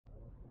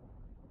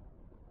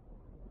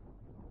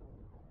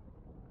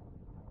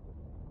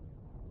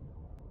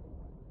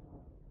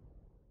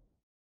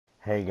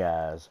Hey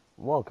guys,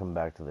 welcome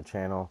back to the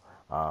channel.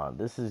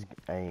 This is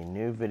a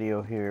new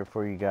video here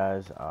for you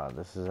guys.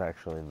 This is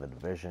actually the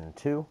Division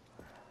 2.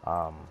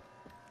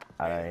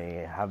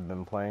 I have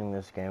been playing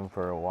this game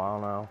for a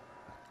while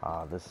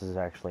now. This is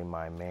actually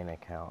my main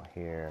account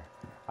here.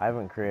 I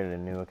haven't created a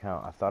new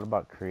account. I thought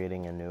about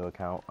creating a new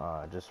account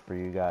just for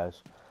you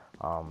guys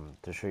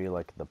to show you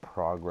like the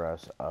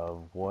progress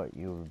of what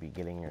you would be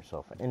getting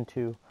yourself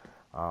into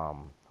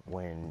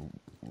when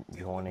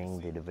joining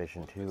the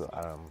Division 2.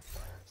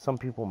 Some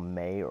people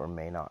may or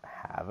may not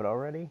have it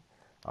already,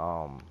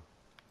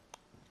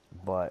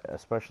 but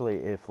especially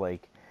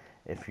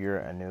if you're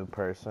a new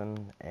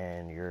person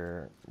and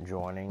you're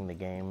joining the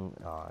game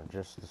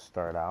just to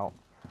start out,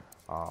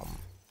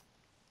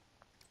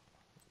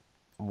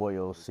 what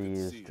you'll see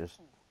is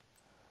just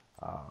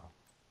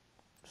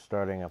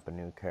starting up a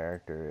new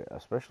character,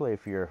 especially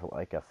if you're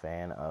like a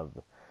fan of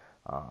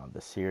the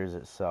series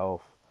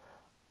itself.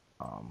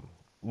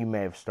 You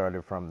may have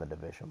started from the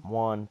Division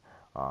 1.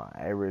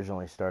 I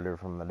originally started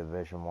from the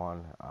Division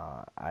 1.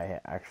 I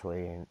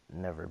actually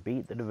never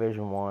beat the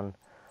Division 1.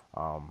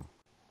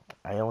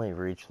 I only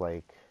reached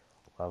like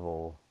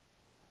level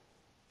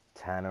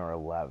 10 or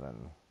 11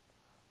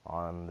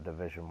 on the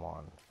Division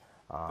 1.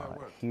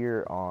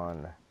 Here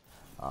on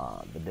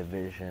the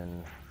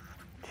Division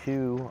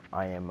 2,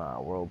 I am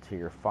World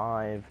Tier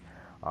 5.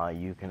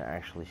 You can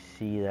actually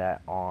see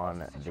that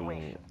on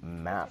the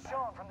map.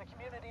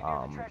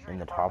 In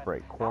the top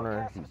right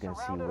corner, you can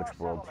see which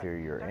world tier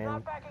you're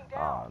in.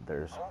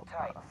 There's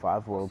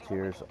 5 world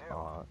tiers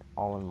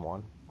all in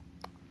one.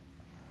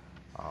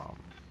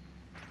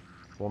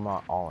 Well,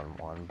 not all in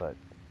one, but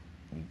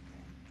you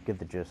get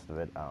the gist of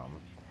it.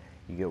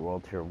 You get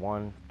world tier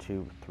 1,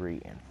 2,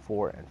 3, and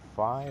 4, and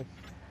 5.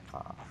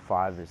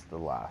 5 is the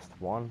last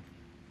one.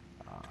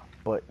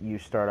 But you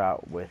start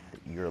out with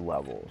your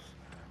levels.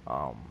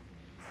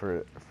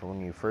 For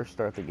when you first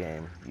start the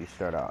game, you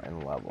start out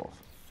in levels.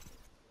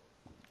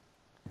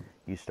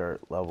 You start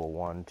level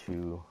 1,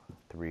 2,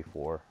 3,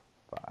 4,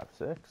 5,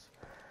 6,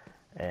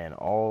 and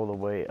all the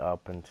way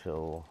up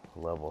until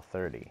level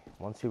 30.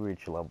 Once you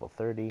reach level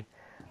 30,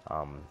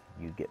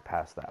 you get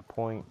past that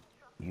point,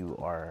 you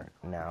are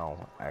now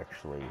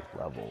actually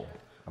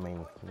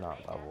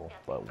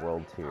but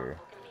world tier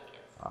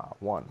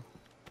 1.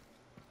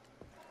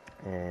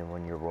 And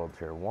when you're world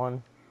tier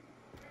 1,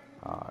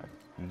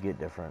 you get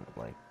different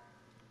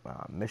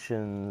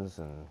missions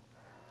and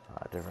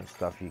different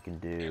stuff you can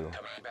do.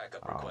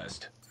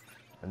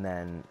 And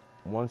then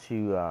once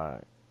you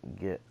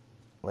get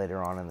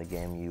later on in the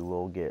game, you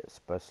will get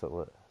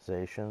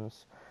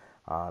specializations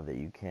that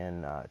you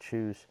can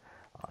choose.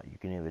 You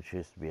can either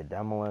choose to be a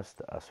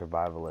demolist, a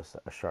survivalist,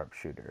 a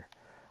sharpshooter.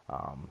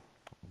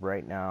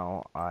 Right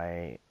now,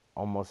 I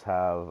almost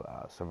have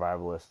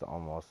survivalist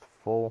almost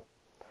full.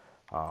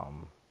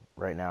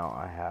 Right now,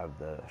 I have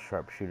the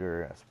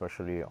sharpshooter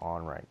specialty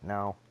on right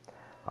now,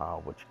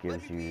 which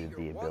gives you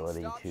the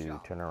ability to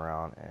turn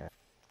around and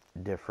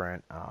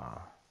different.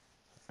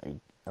 It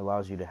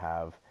allows you to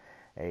have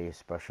a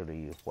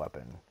specialty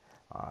weapon.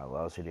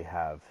 Allows you to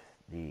have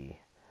the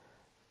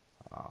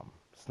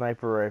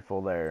sniper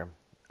rifle there,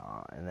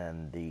 and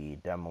then the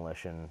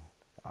demolition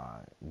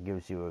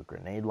gives you a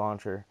grenade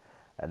launcher,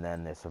 and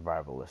then the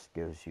survivalist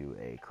gives you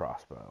a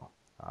crossbow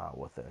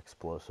with the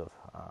explosive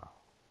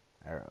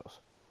arrows.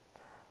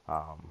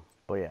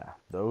 But yeah,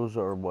 those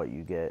are what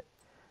you get.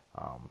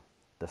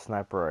 The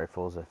sniper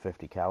rifle is a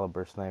 50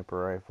 caliber sniper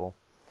rifle.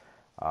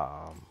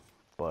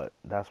 But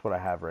that's what I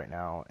have right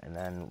now. And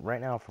then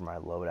right now for my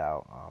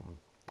loadout,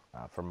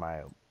 for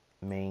my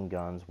main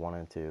guns 1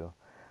 and 2,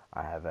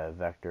 I have a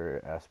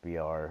Vector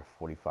SBR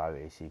 45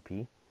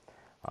 ACP,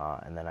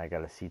 and then I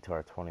got a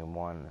CTAR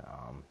 21.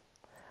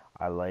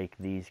 I like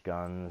these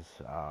guns.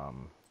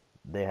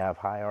 They have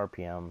high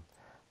RPM,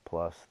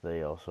 plus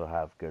they also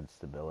have good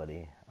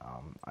stability.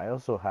 I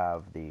also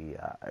have the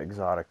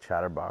exotic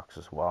Chatterbox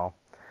as well.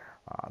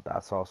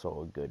 That's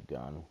also a good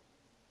gun.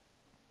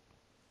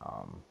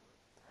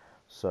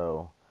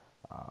 So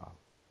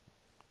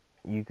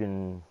you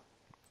can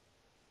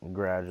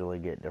gradually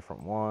get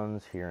different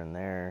ones here and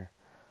there.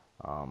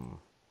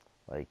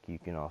 Like you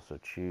can also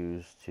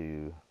choose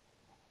to,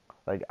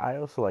 like, I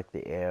also like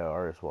the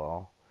AR as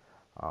well.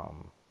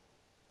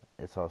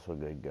 It's also a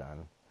good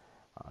gun.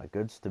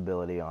 Good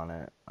stability on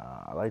it.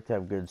 I like to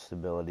have good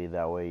stability,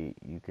 that way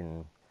you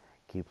can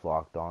keep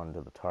locked on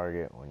to the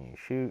target when you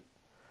shoot.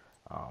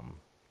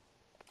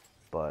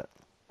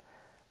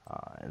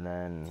 And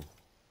then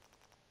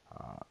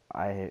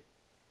I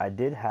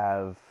did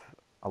have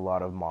a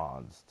lot of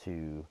mods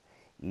to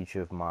each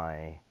of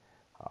my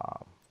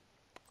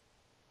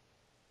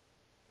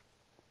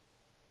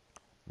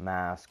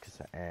masks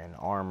and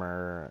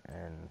armor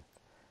and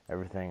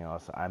everything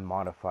else. I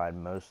modified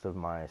most of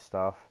my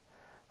stuff.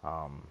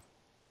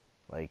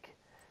 Like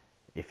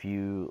if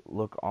you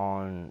look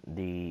on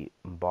the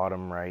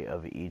bottom right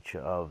of each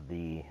of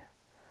the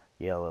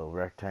yellow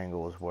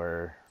rectangles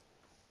where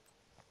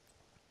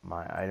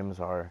my items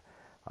are,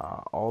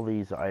 all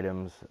these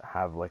items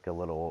have like a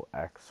little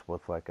X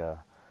with like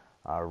a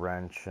a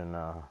wrench and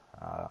a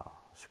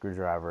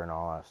screwdriver and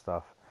all that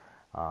stuff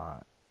uh,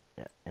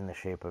 in the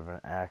shape of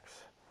an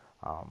X.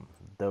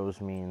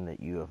 Those mean that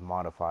you have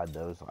modified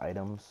those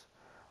items.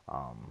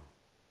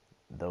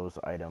 Those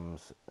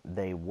items,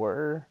 they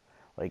were,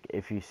 like,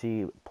 if you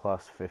see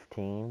plus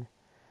 15,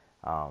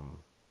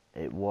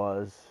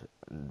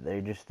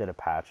 they just did a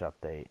patch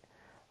update,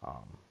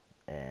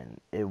 and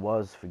it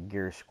was for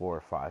gear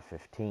score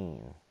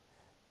 515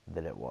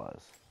 that it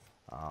was,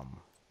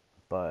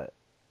 but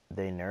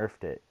they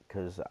nerfed it,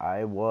 because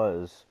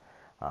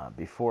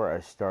before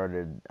I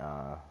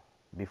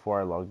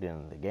logged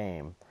into the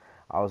game,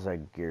 I was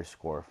at gear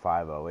score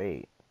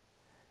 508,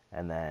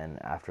 and then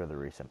after the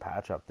recent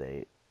patch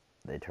update,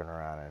 they turned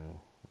around and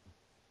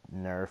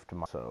nerfed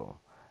so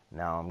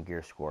now I'm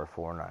gear score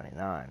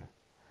 499.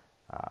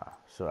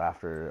 So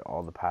after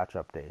all the patch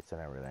updates and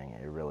everything,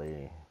 it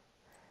really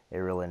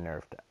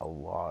nerfed a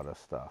lot of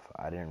stuff.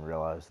 I didn't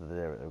realize that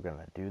they were going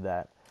to do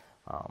that,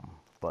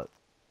 but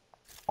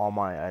all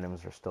my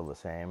items are still the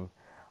same.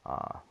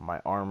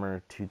 My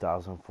armor,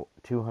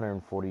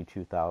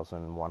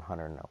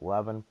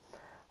 242,111.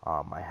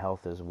 My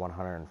health is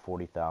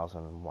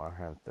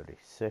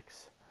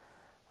 140,136.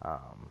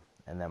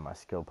 And then my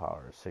skill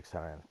power is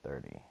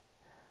 630.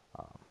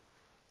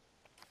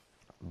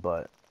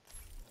 But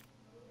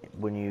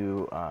when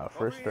you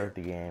first start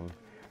the game,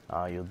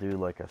 you'll do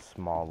like a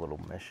small little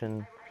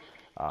mission,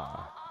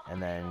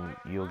 and then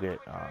you'll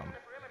get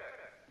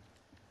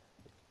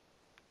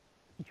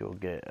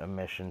a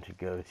mission to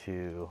go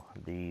to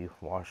the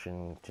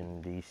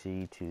Washington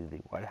D.C. to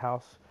the White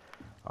House,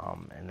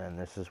 and then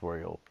this is where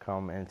you'll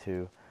come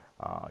into.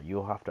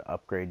 You'll have to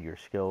upgrade your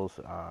skills.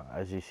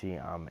 As you see,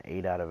 I'm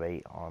 8 out of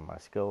 8 on my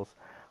skills.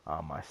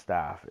 My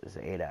staff is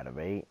 8 out of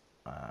 8.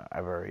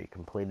 I've already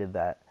completed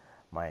that.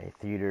 My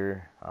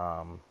theater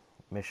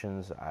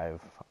missions, I've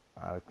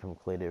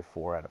completed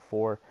 4 out of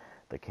 4.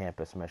 The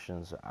campus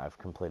missions, I've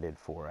completed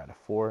 4 out of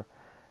 4.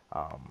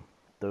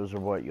 Those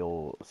are what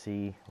you'll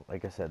see.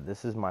 Like I said,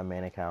 this is my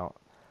main account,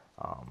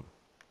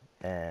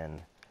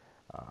 and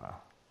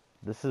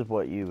this is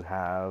what you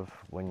have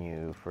when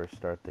you first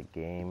start the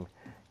game.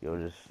 You'll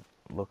just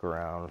look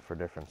around for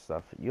different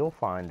stuff. You'll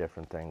find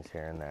different things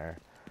here and there,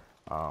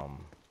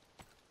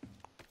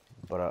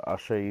 but I'll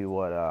show you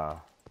what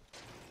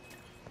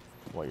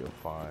you'll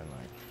find.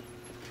 Like,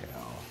 you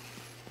know,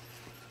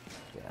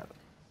 yeah.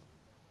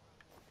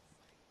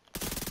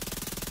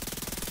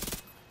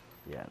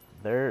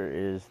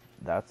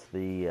 That's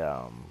the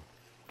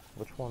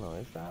which one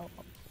is that?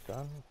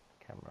 Gun?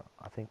 Camera.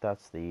 I think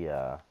that's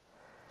the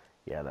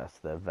yeah, that's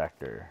the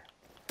vector.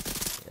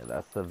 Yeah,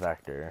 that's the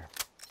vector.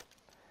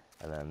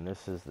 And then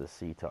this is the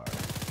CTAR.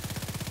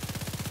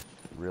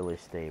 Really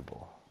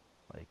stable.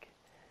 Like,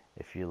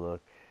 if you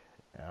look,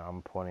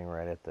 I'm pointing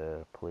right at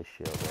the police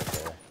shield right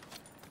there.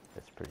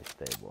 It's pretty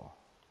stable.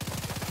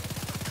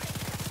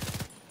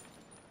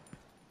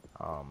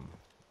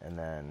 And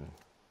then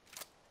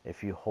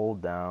if you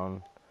hold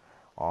down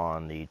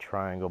on the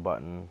triangle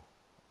button,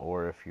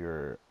 or if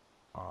you're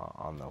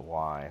on the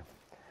Y,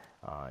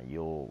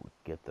 you'll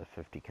get the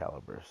 50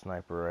 caliber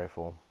sniper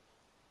rifle.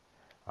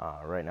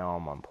 Right now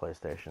I'm on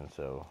PlayStation,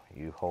 so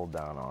you hold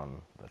down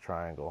on the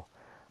triangle.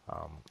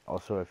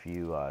 Also, if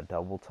you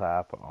double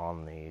tap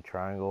on the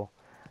triangle,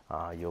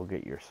 you'll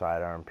get your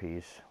sidearm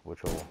piece,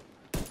 which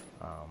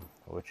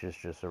is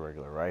just a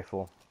regular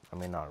rifle. I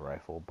mean, not a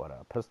rifle, but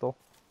a pistol.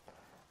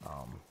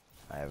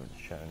 I didn't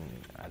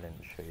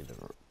show you the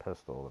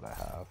pistol that I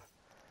have.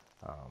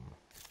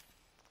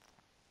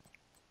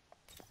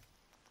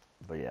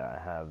 But yeah, I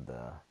have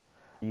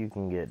you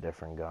can get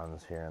different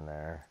guns here and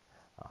there.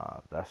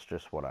 That's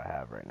just what I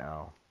have right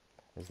now,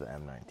 is the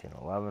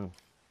M1911.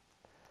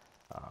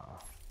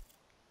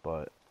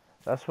 But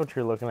that's what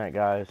you're looking at,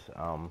 guys.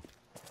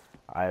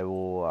 I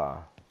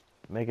will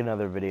make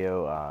another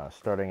video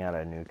starting out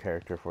a new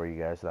character for you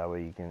guys. That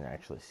way you can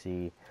actually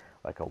see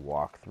like a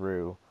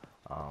walkthrough.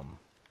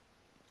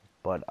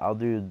 But I'll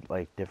do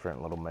like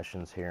different little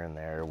missions here and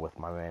there with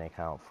my main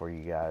account for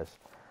you guys.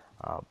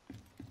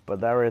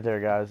 But that right there,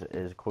 guys,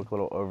 is a quick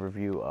little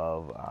overview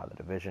of the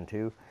Division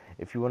 2.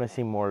 If you want to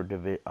see more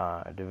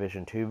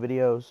Division 2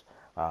 videos,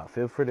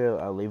 feel free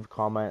to leave a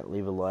comment,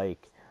 leave a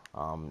like.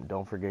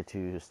 Don't forget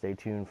to stay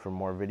tuned for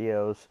more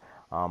videos.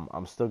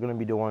 I'm still going to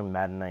be doing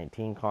Madden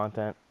 19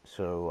 content,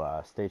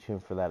 so stay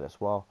tuned for that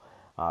as well.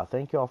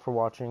 Thank you all for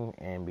watching,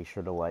 and be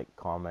sure to like,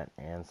 comment,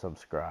 and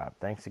subscribe.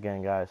 Thanks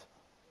again, guys.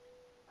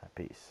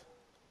 Peace.